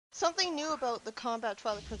Something new about the combat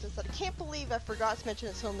Twilight Princess that I can't believe I forgot to mention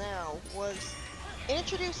until now was it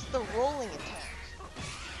introduced the rolling attack.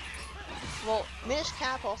 Well, Minish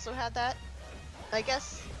Cap also had that. I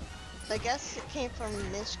guess it came from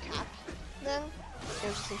Minish Cap then. It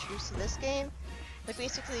was just introduced to this game. Like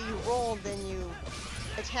basically you roll, then you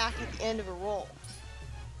attack at the end of a roll.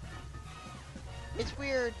 It's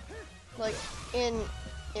weird, like in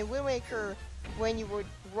Wind Waker, when you would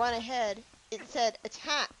run ahead, it said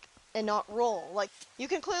attack and not roll. Like, you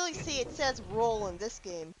can clearly see it says roll in this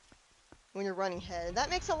game when you're running ahead, and that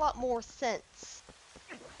makes a lot more sense.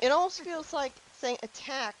 It almost feels like saying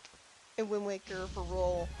attack in Wind Waker for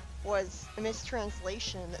roll was a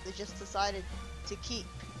mistranslation that they just decided to keep.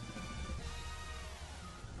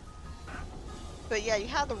 But yeah, you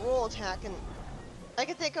have the roll attack, and I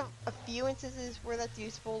can think of a few instances where that's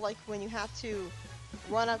useful, like when you have to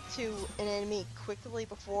run up to an enemy quickly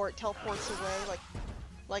before it teleports away,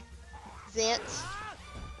 like Zant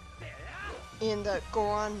in the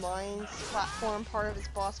Goron Mines platform part of his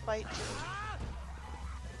boss fight.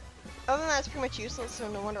 Other than that, it's pretty much useless, so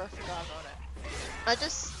no wonder I forgot about it. I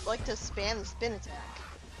just like to spam the spin attack.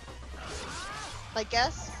 I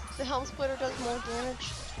guess the Helm Splitter does more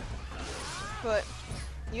damage, but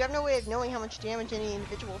you have no way of knowing how much damage any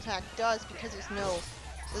individual attack does because there's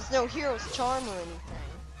no hero's charm or anything.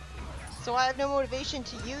 So I have no motivation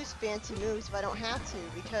to use fancy moves if I don't have to,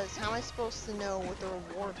 because how am I supposed to know what the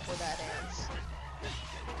reward for that is?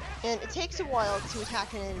 And it takes a while to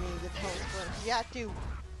attack an enemy with Helm Splitter.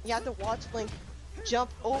 You have to watch Link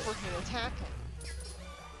jump over him and attack him.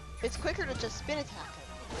 It's quicker to just spin attack him.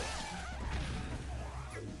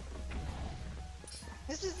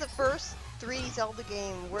 This is the first 3D Zelda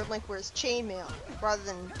game where Link wears chainmail rather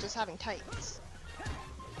than just having tights.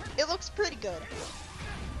 It looks pretty good.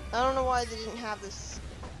 I don't know why they didn't have this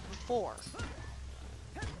before.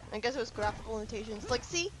 I guess it was graphical limitations. Like,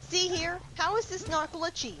 see here? How is this not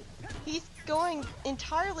glitchy? He's going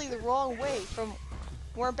entirely the wrong way from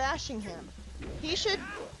where I'm bashing him. He should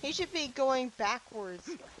be going backwards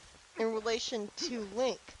in relation to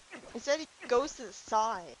Link. Instead, he goes to the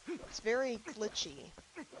side. It's very glitchy.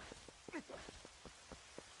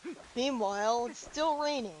 Meanwhile, it's still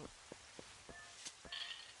raining.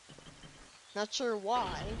 Not sure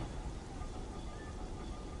why.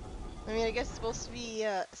 I mean, I guess it's supposed to be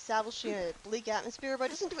establishing a bleak atmosphere, but it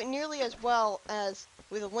doesn't do it nearly as well as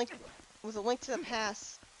with a Link to the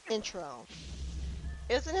Past intro.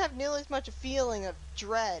 It doesn't have nearly as much a feeling of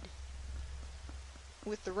dread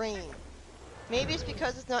with the rain. Maybe it's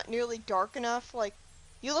because it's not nearly dark enough. Like,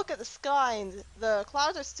 you look at the sky and the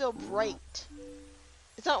clouds are still bright.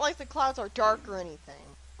 It's not like the clouds are dark or anything.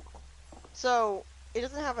 So, it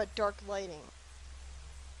doesn't have a dark lighting.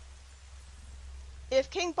 If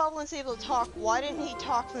King Bublin's able to talk, why didn't he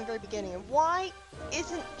talk from the very beginning? And why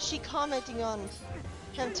isn't she commenting on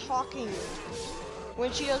him talking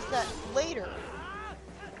when she does that later?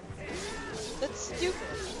 That's stupid.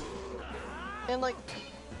 And like,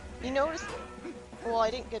 you notice, well, I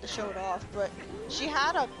didn't get to show it off, but she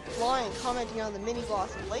had a line commenting on the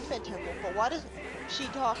mini-boss of Lakefed Temple, but why doesn't she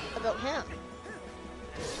talk about him?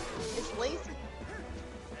 It's lazy.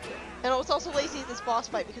 And it was also lazy at this boss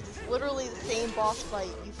fight because it's literally the same boss fight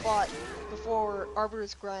you fought before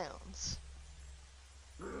Arbiter's Grounds.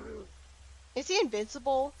 Is he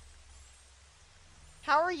invincible?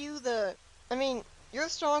 How are you I mean, you're a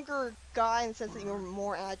stronger guy in the sense that you're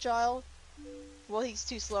more agile. Well, he's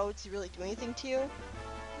too slow to really do anything to you.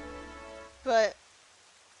 But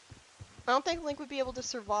I don't think Link would be able to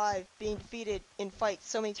survive being defeated in fights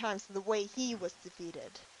so many times the way he was defeated.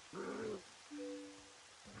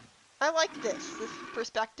 I like this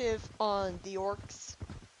perspective on the orcs.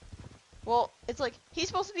 Well, it's like, he's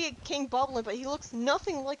supposed to be a King Bublin, but he looks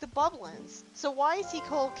nothing like the Bublins. So why is he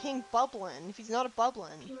called King Bublin if he's not a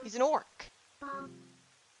Bublin? He's an orc.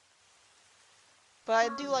 But I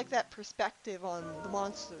do like that perspective on the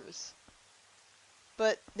monsters.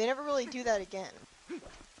 But they never really do that again.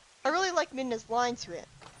 I really like Midna's line to it.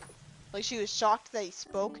 Like, she was shocked that he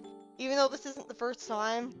spoke. Even though this isn't the first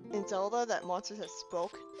time in Zelda that monsters have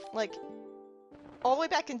spoke. Like, all the way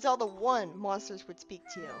back in Zelda 1, monsters would speak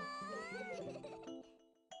to you.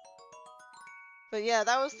 But yeah,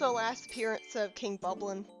 that was the last appearance of King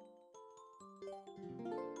Bublin.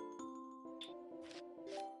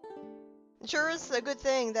 It sure is a good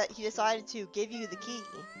thing that he decided to give you the key.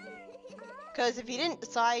 Because if he didn't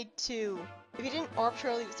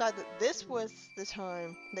arbitrarily decide that this was the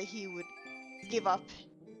time that he would give up,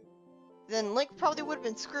 then Link probably would have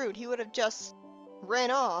been screwed. He would have just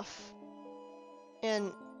ran off,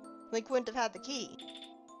 and Link wouldn't have had the key.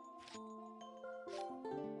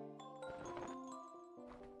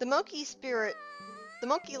 The monkey spirit, the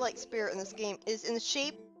monkey-like spirit in this game is in the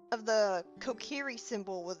shape of the Kokiri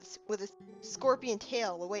symbol with a scorpion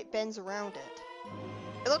tail, the way it bends around it.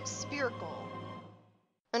 It looks spherical.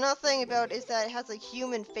 Another thing about it is that it has a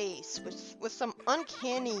human face with some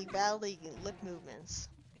uncanny valley lip movements.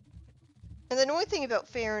 And the annoying thing about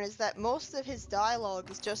Farron is that most of his dialogue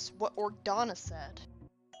is just what Orgdana said.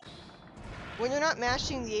 When you're not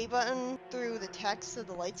mashing the A button through the text of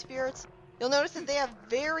the light spirits, you'll notice that they have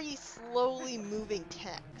very slowly moving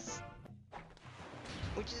text.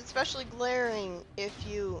 Which is especially glaring if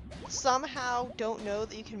you somehow don't know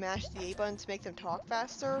that you can mash the A button to make them talk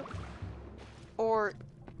faster. Or...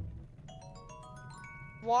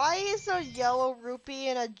 why is a yellow rupee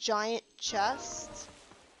in a giant chest?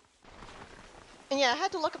 And yeah, I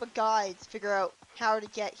had to look up a guide to figure out how to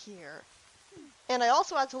get here. And I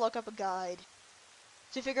also had to look up a guide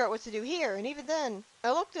to figure out what to do here. And even then,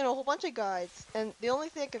 I looked in a whole bunch of guides, and the only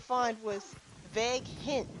thing I could find was vague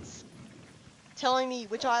hints telling me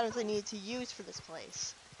which items I needed to use for this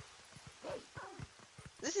place.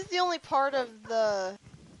 This is the only part of the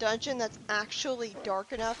dungeon that's actually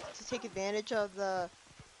dark enough to take advantage of the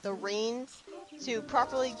rain to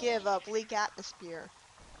properly give a bleak atmosphere.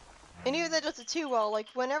 And even that does it too well. Like,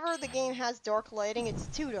 whenever the game has dark lighting, it's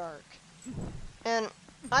too dark. And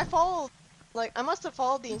I must have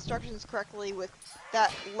followed the instructions correctly with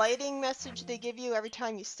that lighting message they give you every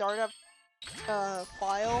time you start up a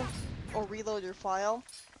file or reload your file.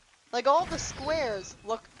 Like, all the squares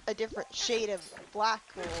look a different shade of black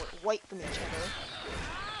or white from each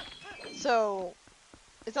other. So,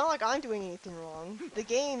 it's not like I'm doing anything wrong. The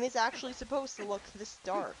game is actually supposed to look this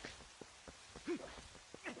dark.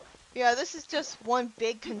 Yeah, this is just one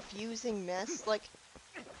big confusing mess. Like,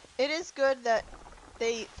 it is good that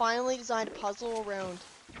they finally designed a puzzle around,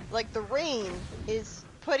 like, the rain is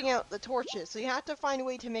putting out the torches, so you have to find a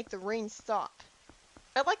way to make the rain stop.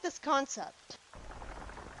 I like this concept.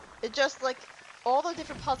 It just, like, all the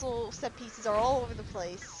different puzzle set pieces are all over the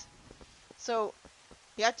place. So,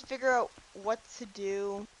 you have to figure out what to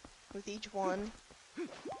do with each one.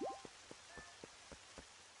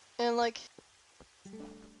 And, like,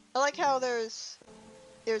 I like how there's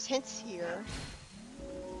hints here,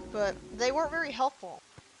 but they weren't very helpful.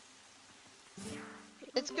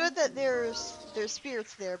 It's good that there's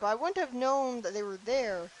spirits there, but I wouldn't have known that they were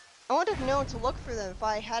there. I wouldn't have known to look for them if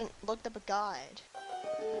I hadn't looked up a guide.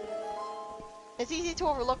 It's easy to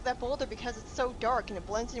overlook that boulder because it's so dark and it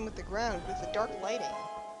blends in with the ground with the dark lighting.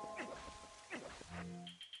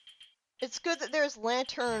 It's good that there's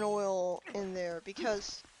lantern oil in there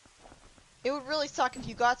because it would really suck if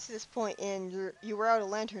you got to this point and you were out of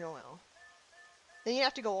lantern oil. Then you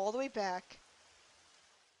have to go all the way back.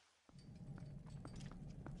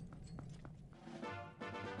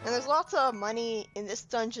 And there's lots of money in this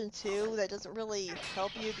dungeon too that doesn't really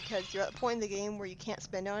help you because you're at the point in the game where you can't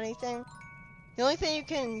spend on anything. The only thing you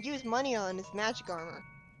can use money on is magic armor.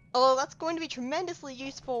 Although that's going to be tremendously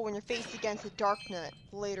useful when you're faced against a Darknut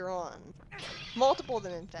later on. Multiple of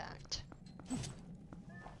them, in fact.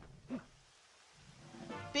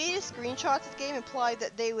 Beta screenshots of this game implied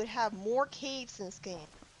that they would have more caves in this game,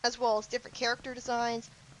 as well as different character designs,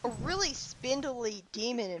 a really spindly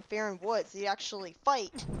demon in Farron Woods that you actually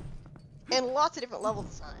fight, and lots of different level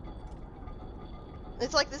design.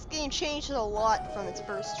 It's like this game changed a lot from its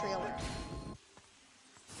first trailer.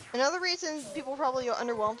 Another reason people probably are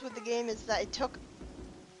underwhelmed with the game is that it took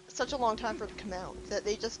such a long time for it to come out, that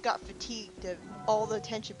they just got fatigued of all the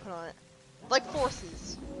attention put on it. Like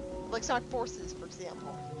Forces. Like Sonic Forces, for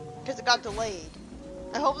example. Because it got delayed.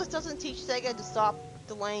 I hope this doesn't teach Sega to stop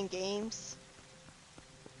delaying games.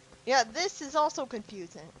 Yeah, this is also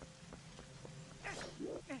confusing.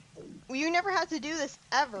 You never had to do this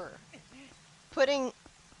ever. Putting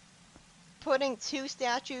two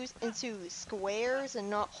statues into squares and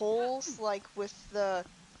not holes, like with the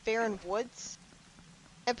Farron Woods.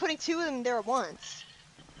 And putting two of them there at once.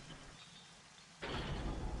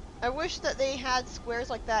 I wish that they had squares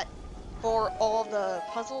like that for all the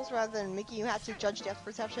puzzles rather than making you have to judge depth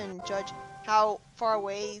perception and judge how far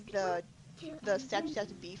away the statues have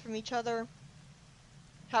to be from each other.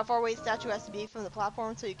 How far away the statue has to be from the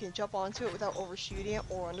platform so you can jump onto it without overshooting it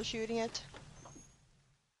or undershooting it.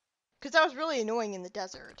 Because that was really annoying in the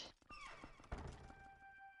desert.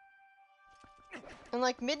 And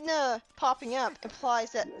like Midna popping up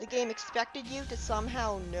implies that the game expected you to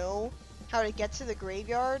somehow know how to get to the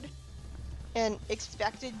graveyard. And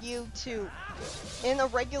expected you to, in a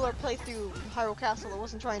regular playthrough Hyrule Castle that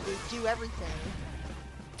wasn't trying to do everything,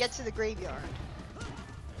 get to the graveyard.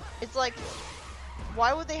 It's like,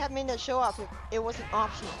 why would they have Midna show up if it wasn't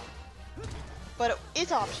optional? but it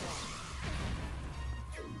is optional.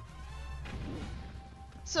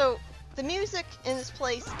 So, the music in this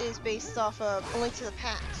place is based off of A Link to the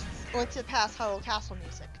Past. A Link to the Past Hyrule Castle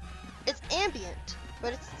music. It's ambient,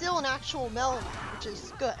 but it's still an actual melody, which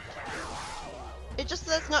is good. It just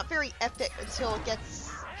that it's not very epic until it gets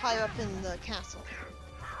higher up in the castle.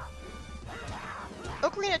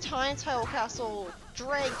 Ocarina of Time's Hyrule Castle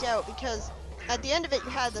dragged out because at the end of it you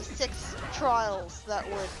had the 6 trials that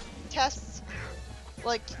would test,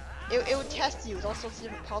 like, it would test you with all sorts of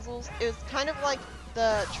different puzzles. It was kind of like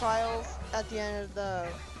the trials at the end of the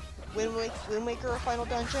Wind Waker final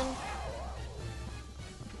dungeon.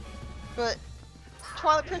 But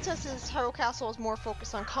Twilight Princess's Hyrule Castle is more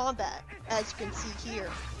focused on combat, as you can see here.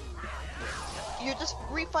 You're just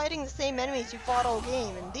refighting the same enemies you fought all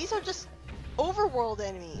game, and these are just overworld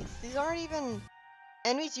enemies. These aren't even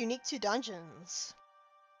enemies unique to dungeons.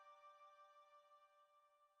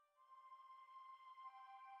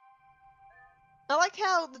 I like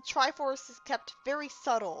how the Triforce is kept very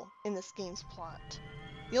subtle in this game's plot.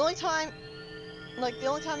 The only time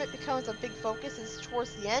it becomes a big focus is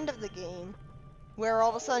towards the end of the game, where all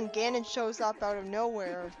of a sudden Ganon shows up out of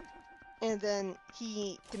nowhere, and then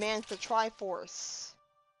he demands the Triforce.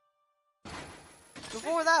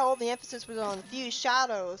 Before that, all the emphasis was on the fused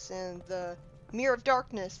shadows and the Mirror of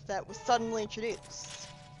Darkness that was suddenly introduced.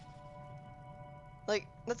 Like,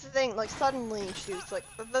 that's the thing, like, suddenly introduced. Like,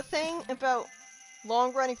 the thing about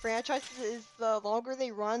long-running franchises is the longer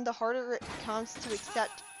they run, the harder it becomes to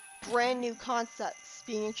accept brand new concepts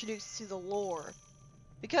being introduced to the lore.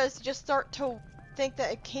 Because you just start to think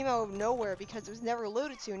that it came out of nowhere because it was never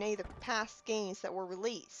alluded to in any of the past games that were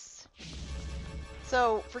released.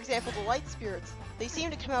 So, for example, the Light Spirits, they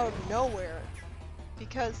seem to come out of nowhere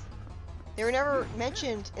because they were never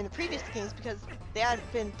mentioned in the previous games because they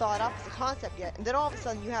hadn't been thought up as a concept yet. And then all of a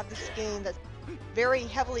sudden you have this game that's very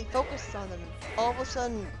heavily focused on them. All of a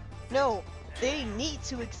sudden, no, they need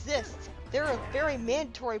to exist. They're a very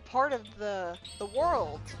mandatory part of the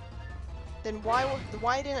world. Then why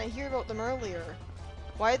didn't I hear about them earlier?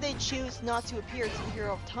 Why did they choose not to appear to the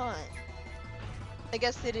hero of time? I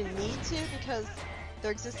guess they didn't need to because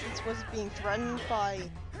their existence was being threatened by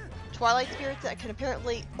Twilight Spirits that can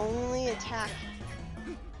apparently only attack...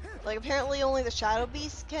 Like, apparently only the Shadow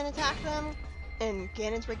Beasts can attack them, and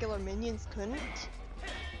Ganon's regular minions couldn't.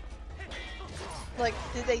 Like,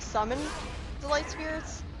 did they summon the Light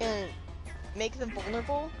Spirits and make them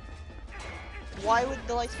vulnerable? Why would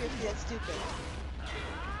the Light Spirits be that stupid?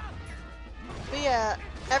 But yeah,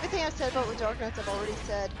 everything I've said about the Darknuts I've already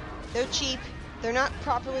said. They're cheap, they're not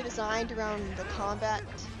properly designed around the combat.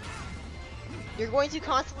 You're going to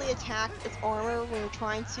constantly attack its armor when you're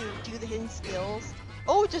trying to do the hidden skills.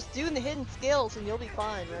 Oh, just do the hidden skills and you'll be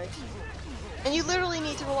fine, right? And you literally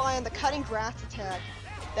need to rely on the cutting grass attack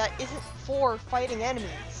that isn't for fighting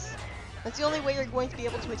enemies. That's the only way you're going to be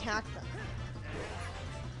able to attack them.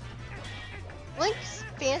 Link's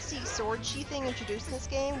fancy sword sheathing introduced in this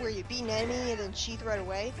game, where you beat an enemy and then sheath right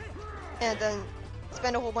away, and then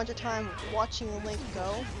spend a whole bunch of time watching Link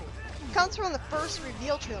go, comes from the first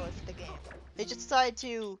reveal trailer for the game. They just decided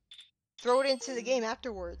to throw it into the game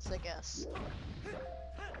afterwards, I guess.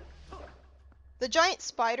 The giant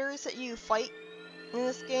spiders that you fight in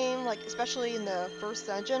this game, like especially in the first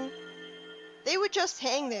dungeon, they would just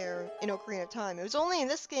hang there in Ocarina of Time. It was only in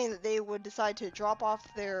this game that they would decide to drop off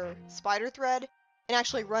their spider thread and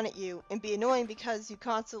actually run at you and be annoying because you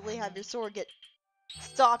constantly have your sword get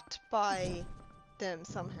stopped by them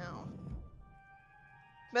somehow.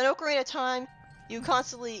 But in Ocarina of Time,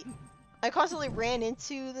 I constantly ran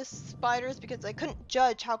into the spiders because I couldn't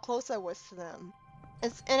judge how close I was to them.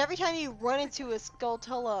 And every time you run into a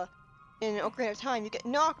Skulltula in Ocarina of Time, you get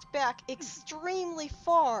knocked back extremely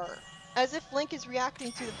far, as if Link is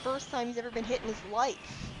reacting to the first time he's ever been hit in his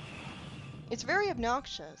life. It's very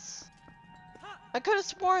obnoxious. I could have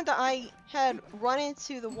sworn that I had run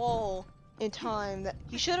into the wall in time, that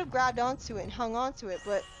he should have grabbed onto it and hung onto it,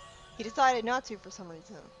 but he decided not to for some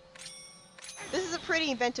reason. This is a pretty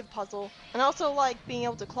inventive puzzle, and I also like being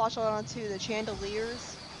able to claw shot onto the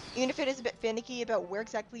chandeliers, even if it is a bit finicky about where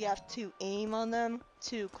exactly you have to aim on them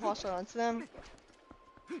to claw shot onto them.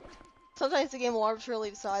 Sometimes the game will arbitrarily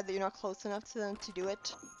decide that you're not close enough to them to do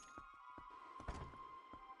it.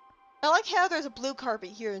 I like how there's a blue carpet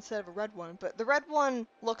here instead of a red one, but the red one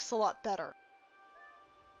looks a lot better.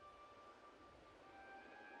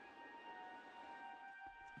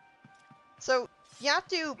 So, you have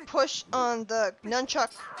to push on the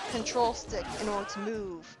nunchuck control stick in order to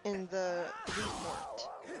move in the Wii port.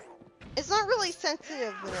 It's not really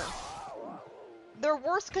sensitive enough. There are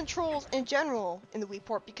worse controls in general in the Wii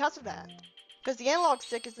port because of that. because the analog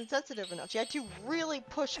stick isn't sensitive enough. You had to really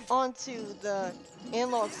push onto the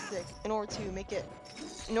analog stick in order to make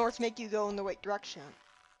you go in the right direction.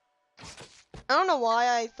 I don't know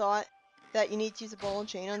why I thought that you need to use a ball and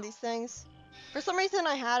chain on these things. For some reason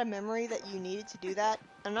I had a memory that you needed to do that.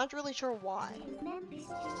 I'm not really sure why.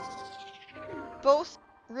 Both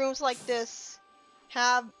rooms like this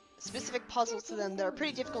have specific puzzles to them that are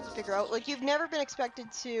pretty difficult to figure out. Like, you've never been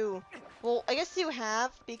expected to... Well, I guess you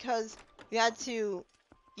have, because you had to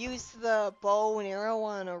use the bow and arrow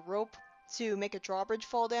on a rope to make a drawbridge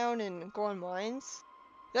fall down and go on mines.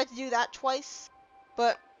 You had to do that twice,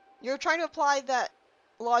 but you're trying to apply that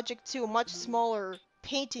logic to a much smaller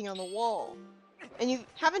painting on the wall. And you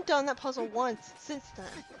haven't done that puzzle once since then.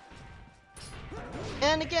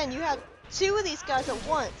 And again, you have two of these guys at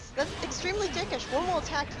once. That's extremely dickish. One will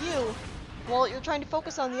attack you while you're trying to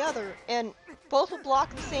focus on the other, and both will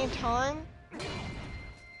block at the same time.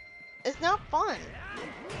 It's not fun.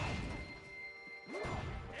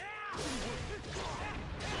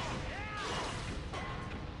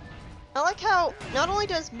 I like how not only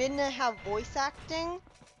does Midna have voice acting,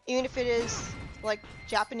 even if it is like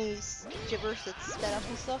Japanese gibberish that's sped up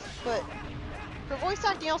and stuff, but her voice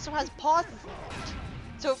acting also has pauses in it.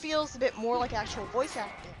 So it feels a bit more like actual voice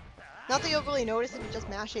acting. Not that you'll really notice if you just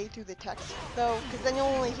mash A through the text, though, because then you'll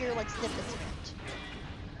only hear like snippets of it.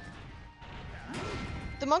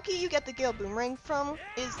 The monkey you get the Gale Boomerang from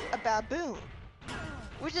is a baboon,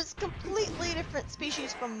 which is a completely different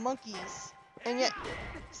species from monkeys, and yet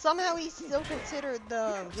somehow he's still considered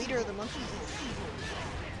the leader of the monkeys.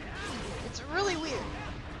 It's really weird.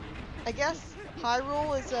 I guess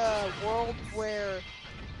Hyrule is a world where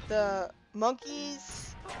the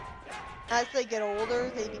monkeys, as they get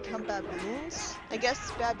older, they become baboons. I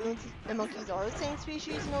guess baboons and monkeys are the same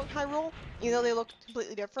species in Hyrule, even though they look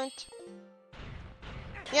completely different.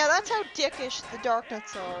 Yeah, that's how dickish the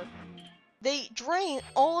Darknuts are. They drain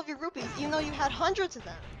all of your rupees, even though you had hundreds of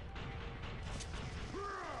them.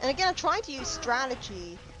 And again, I'm trying to use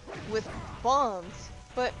strategy with bombs,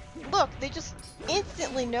 but look, they just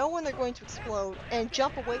instantly know when they're going to explode and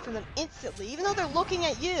jump away from them instantly, even though they're looking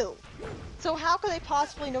at you. So how could they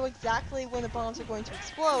possibly know exactly when the bombs are going to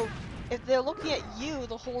explode if they're looking at you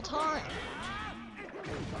the whole time?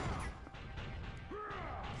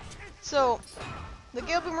 So, the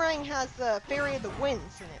Gale Boomerang has the Fairy of the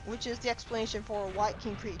Winds in it, which is the explanation for why it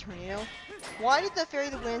can create tornado. Why did the Fairy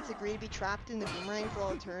of the Winds agree to be trapped in the boomerang for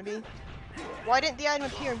all eternity? Why didn't the item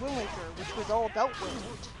appear in Wind Waker, which was all about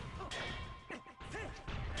wind?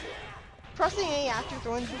 Pressing A after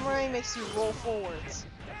throwing the boomerang makes you roll forwards,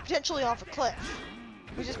 potentially off a cliff,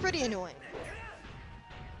 which is pretty annoying.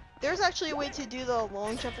 There's actually a way to do the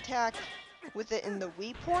long jump attack with it in the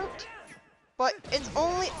Wii port, but it's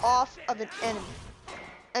only off of an enemy.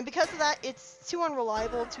 And because of that, it's too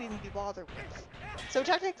unreliable to even be bothered with. So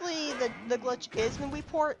technically, the glitch is in the Wii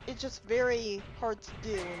port, it's just very hard to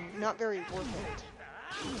do and not very worth it.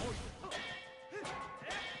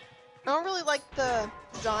 I don't really like the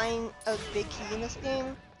design of the big key in this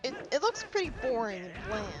game. It looks pretty boring and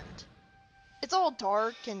bland. It's all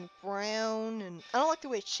dark and brown, and I don't like the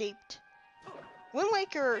way it's shaped. Wind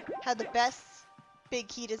Waker had the best big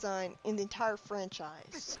key design in the entire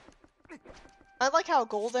franchise. I like how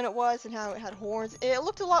golden it was and how it had horns. It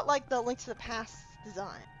looked a lot like the Link to the Past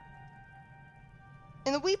design.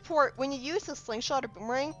 In the Wii port, when you use the slingshot or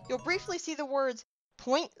boomerang, you'll briefly see the words,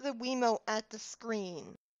 "Point the Wiimote at the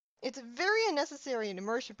screen." It's very unnecessary and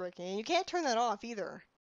immersion breaking, and you can't turn that off either.